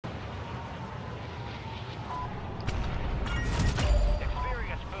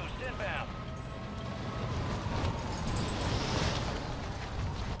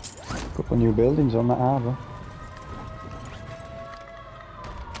couple of new buildings on that harbour.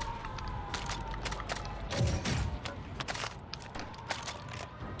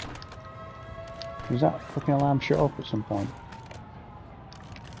 Was that fucking alarm shut up at some point?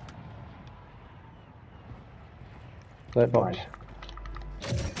 That box.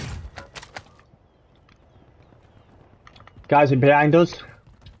 Guys are behind us.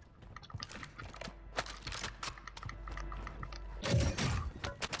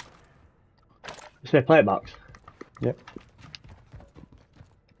 Is there a plate box? Yep.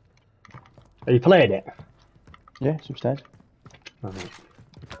 Have you played it? Yeah, it's upstairs. Right.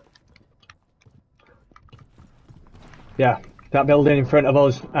 Yeah, that building in front of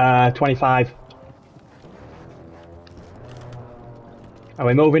us, 25. Are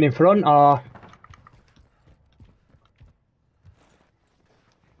we moving in front or?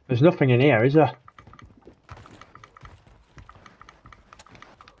 There's nothing in here, is there?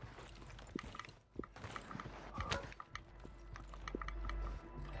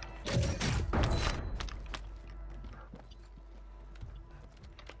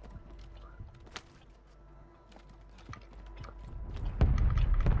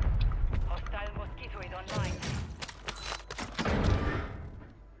 Hostile mosquito is online.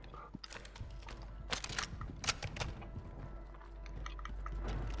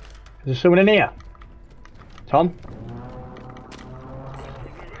 Is there someone in here? Tom?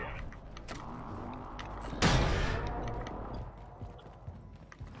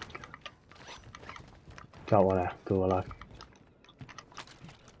 Don't wanna go alive.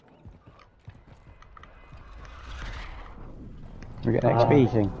 We get an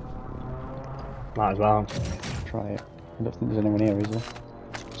XP thing. Might as well. Try it. I don't think there's anyone here, is there?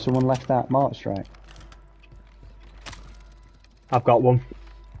 Someone left that mortar strike. I've got one.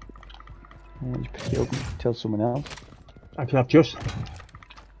 Just pick it up and tell someone else. Actually, I've just.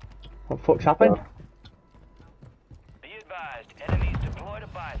 What the fuck's happened? Be advised, enemies deployed a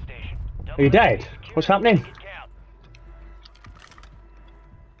buy station. Are you dead? What's happening?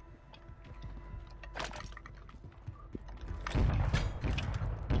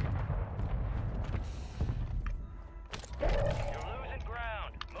 You're losing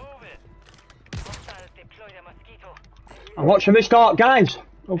ground. Move it. Hostiles deployed a mosquito. I'm watching this start, guys.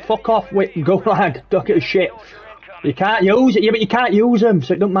 Oh, fuck off with go lag, duck it shit. You can't use it, yeah, but you can't use them,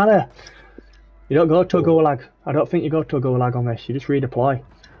 so it don't matter. You don't go to a gulag. I don't think you go to a gulag on this. You just redeploy.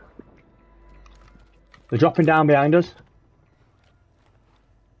 They're dropping down behind us.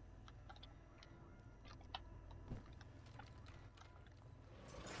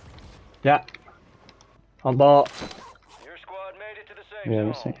 Yeah. On board. Your squad made it to the safe Yeah, zone.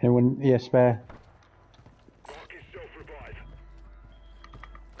 let's see. Anyone? Yeah, spare.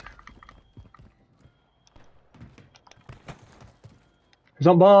 He's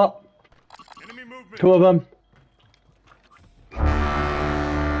on board. Enemy movement. Two of them.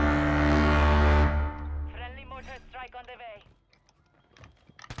 Friendly mortar strike on the way.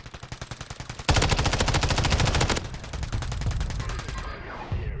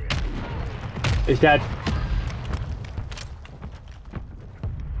 He's dead.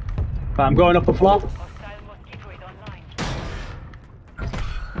 Right, I'm going up a floor. Hostile mosquito is online.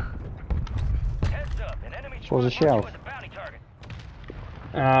 Heads up, an enemy So there's a shelf. as a bounty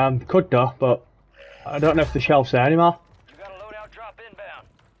target. Could do, but I don't know if the shelf's there anymore. You got a loadout drop inbound.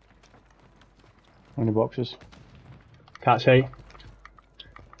 How many boxes? Can't see.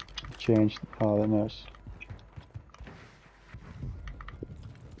 Changed. Oh, that knows.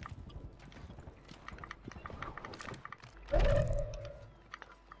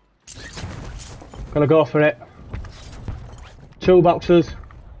 Gonna go for it. Two boxes.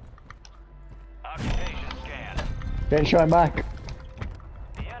 Occupation scan. Getting shot back.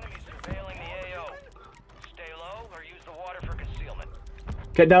 The enemy's surveilling the AO. Stay low or use the water for concealment.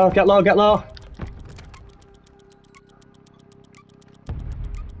 Get down, get low, get low.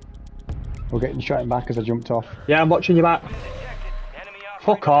 We're getting shot back as I jumped off. Yeah, I'm watching you back. Detected. Enemy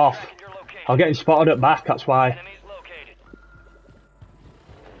Fuck operator off. tracking your location. I'm getting spotted at back, that's why. Enemies located.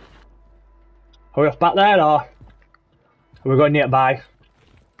 Are we off back there or are we going nearby?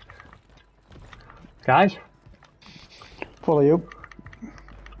 Guys? Follow you.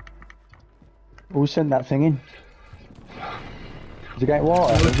 Who sent that thing in? Did you get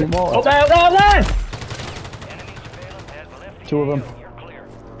water? Is it water? Up there, up there, up there! Enemy surveillance has left the Two of AO. them. You're clear.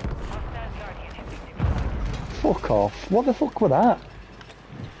 Hostile guardian has been deployed. Fuck off. What the fuck was that?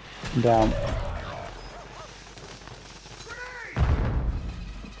 I'm down.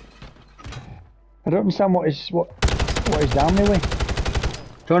 I don't understand what is down there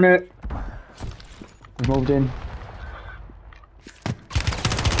with. Done it. We've moved in.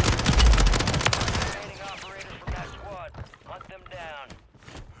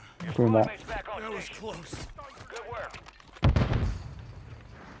 Coming back. Teammates back on station. Close. Good work.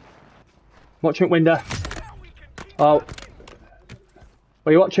 Watching window. Oh.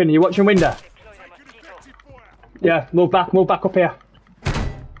 Are you watching? Are you watching window? Yeah, move back up here.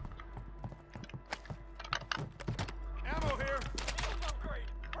 Ammo here.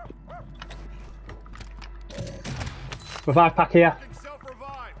 Revive pack here.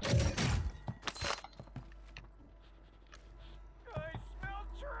 Self-revive. I smell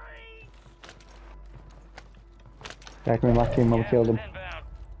trees. Guy coming back in when we killed him. Inbound.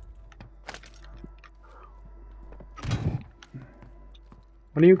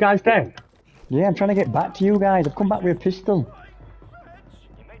 What are you guys doing? Yeah, I'm trying to get back to you guys. I've come back with a pistol.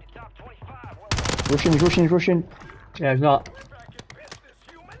 You made the top 25. Well, Rushing, he's rushing, he's rushing. Yeah, he's not.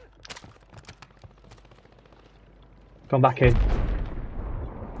 Come back in.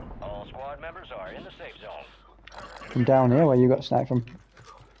 all squad members are in the safe zone. From down here where you got sniped from.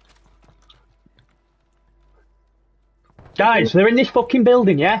 Guys, they're in this fucking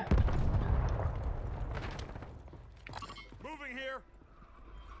building, yeah? Moving here.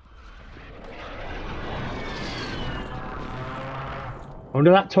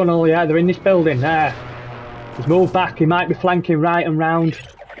 Under that tunnel, yeah, they're in this building, there. He's moved back, he might be flanking right and round.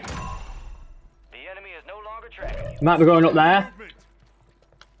 The enemy is no longer tracking you. He might be going up there. Movement.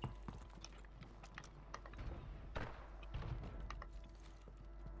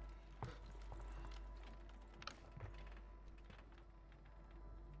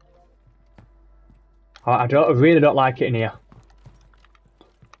 Oh, I really don't like it in here.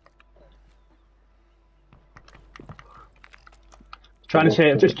 Trying to see,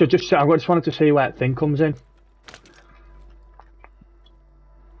 I just wanted to see where that thing comes in.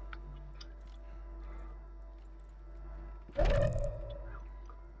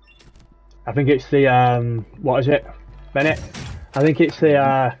 I think it's the what is it, Bennett? I think it's the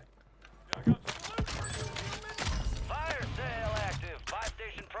Fire sale active. Buy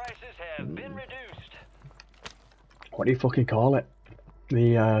station prices have been reduced. what do you fucking call it?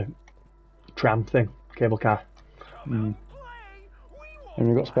 The tram thing, cable car. And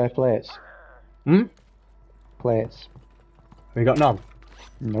we've got spare plates. Hmm? Plates. We got none.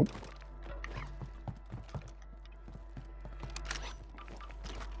 Nope.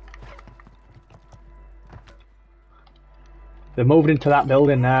 They're moved into that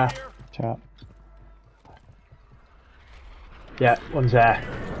building there. Chat. Yeah, one's there.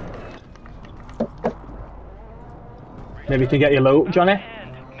 Maybe you can get your loot, Johnny.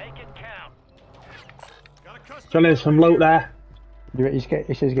 And make it count. Got a customer. Johnny, there's some loot there. He says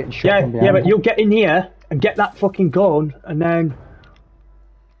he's getting shot Yeah, from behind. yeah, but you'll get in here and get that fucking gun, and then...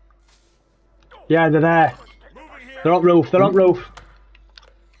 Yeah, they're there. Moving here. They're on roof, they're on roof.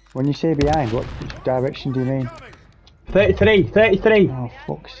 When you say behind, what direction do you mean? Coming. 33, 33. Oh,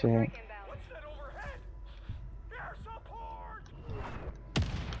 fuck's sake. What's that overhead? Air support.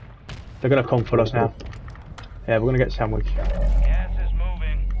 They're gonna come for us now. Yeah, we're gonna get sandwiched. Gas is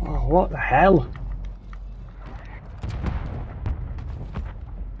moving. Oh, what the hell?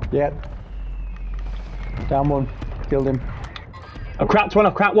 Yeah. Down one. Killed him. I've cracked one,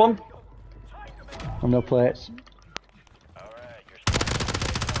 I've cracked one. On no plates. Alright,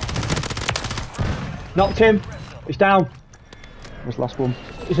 you're Knocked him. He's down. Where's the last one?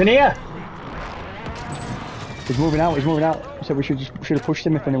 He's in here. He's moving out, he's moving out. I said we should have pushed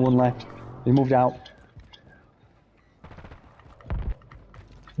him if anyone left. He moved out.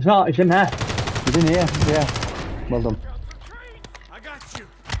 He's not, he's in there. He's in here, yeah. Well done. I got you.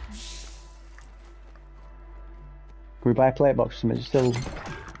 Can we buy a plate box or something? It's still...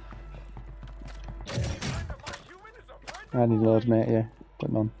 I need loads, mate, yeah.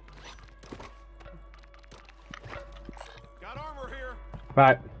 Put none. Got armor here.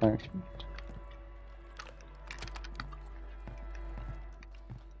 Right. Thanks.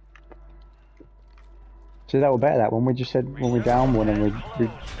 See, that were better, that one. We just said when we down one and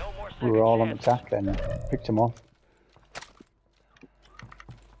we were all on attack then and picked them off.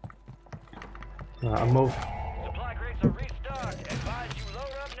 Right, I'll move. supply crates are restocked. Advise you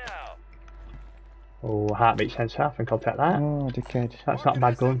load up now. Oh, heartbeat sensor, I think I'll take that. Oh, dickhead. That's not a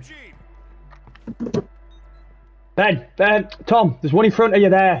bad gun. SMG. Ben, Tom, there's one in front of you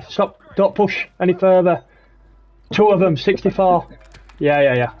there. Stop, don't push any further. Two of them, 64.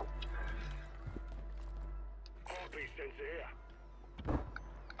 Yeah.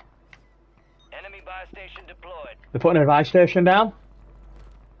 Enemy buy station deployed. They're putting a revive station down.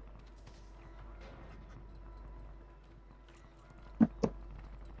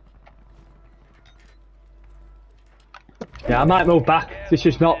 Yeah, I might move back. This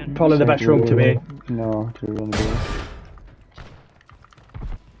is not probably the best room to be in. No, to run the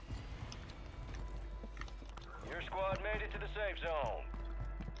Get to the safe zone.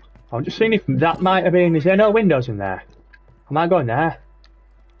 I'm just seeing if that might have been. Is there no windows in there? I might go in there.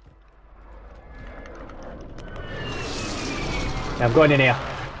 Yeah, I'm going in here.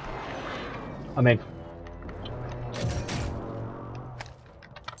 I'm in.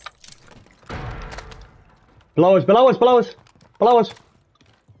 Below us, below us, below us, below us.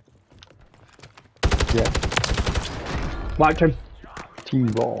 Yeah. Wiped him.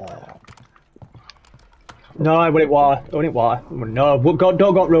 T-ball. No, I wouldn't water. I wouldn't water. No, don't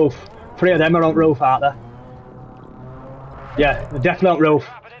go roof. 3 of them are on roof, aren't they? Yeah, they're definitely on roof.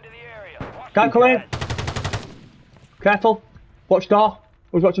 Dropping into the area. Watch Can't come in. Careful. Watch door.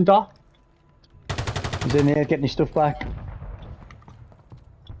 Who's watching door? He's in here getting his stuff back.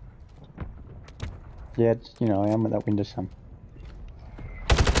 Yeah, it's, you know, I am at that window, Sam.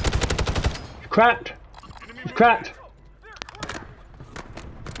 He's cracked. He's cracked.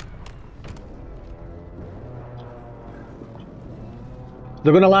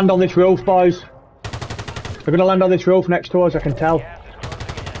 They're gonna land on this roof, boys. They're gonna land on this roof next to us, I can tell.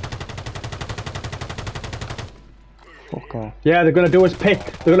 Fuck off. Yeah, they're gonna do us pick.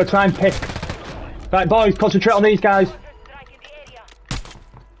 They're gonna try and pick. Right, boys, concentrate on these guys. Strike in the area.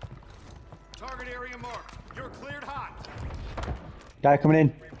 Target area marked. You're cleared hot. Guy coming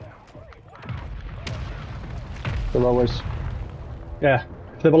in. Below us. Yeah,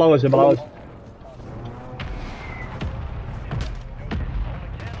 they're below us, they're below us.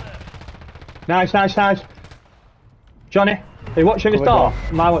 Nice, nice, nice. Johnny, are you watching this Cover door? door.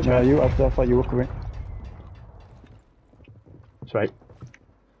 Am I watching No, it? I thought you were coming. Sweet.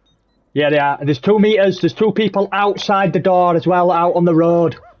 Yeah, they are. There's 2 meters. There's 2 people outside the door as well, out on the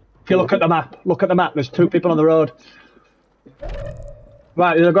road. If you look at the map, there's 2 people on the road.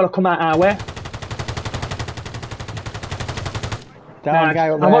 Right, they've got to come out our way. Down, Nice. guy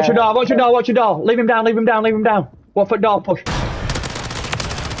up there. And watch your door, watch your door, watch your door. Leave him down, leave him down, leave him down. What foot door push?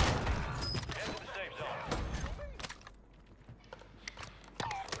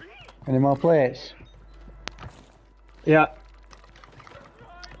 Any more plates? Yeah.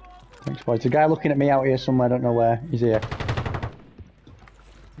 Thanks, boy. There's a guy looking at me out here somewhere, I don't know where. He's here.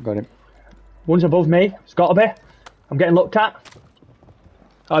 Got him. One's above me. It's got to be. I'm getting looked at.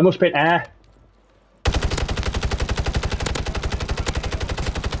 Oh, it must be in air.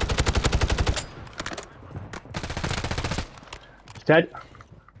 He's dead.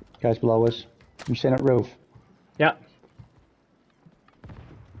 Guys below us. You seen that roof? Yeah.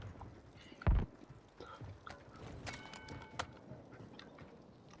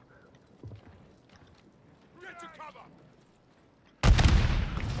 Get to cover.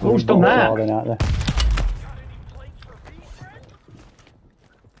 Who's done that? Out there.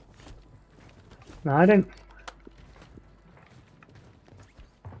 No, I didn't.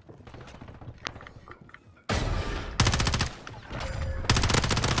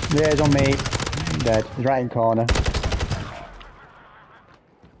 Yeah, he's on me. Dead. He's right in corner.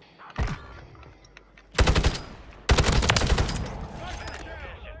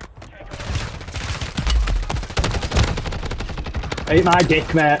 Eat my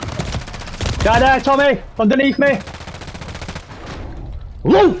dick, mate. Guy there, Tommy! Underneath me!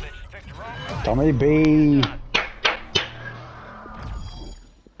 Woo! Tommy B.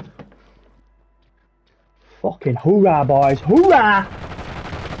 Fucking hoorah, boys! Hoorah!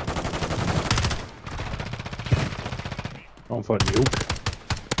 Not for nuke.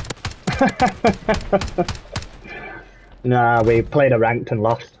 Nah, we played a ranked and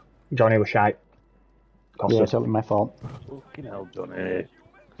lost. Johnny was shite. Cost Yeah, us. totally my fault. Fucking hell, Johnny.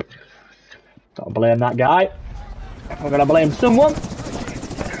 Don't blame that guy. We're gonna blame someone.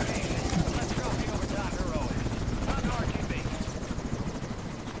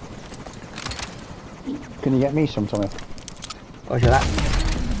 Can you get me some, Tommy? What's that?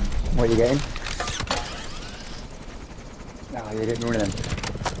 What are you getting? Oh, you're getting one of them.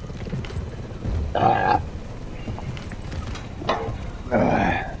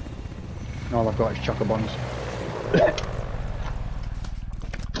 All I've got is chocobons.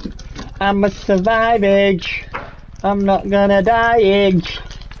 I'm a survivage. I'm not gonna die.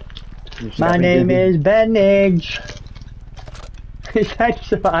 My name is Benage. He said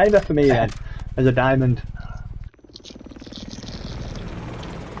survivor for me then, as a diamond.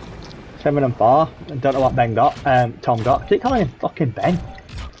 7 and 4. I don't know what Ben got. Tom got. Keep calling him fucking Ben.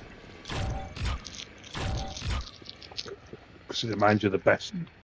 Because it reminds you of the best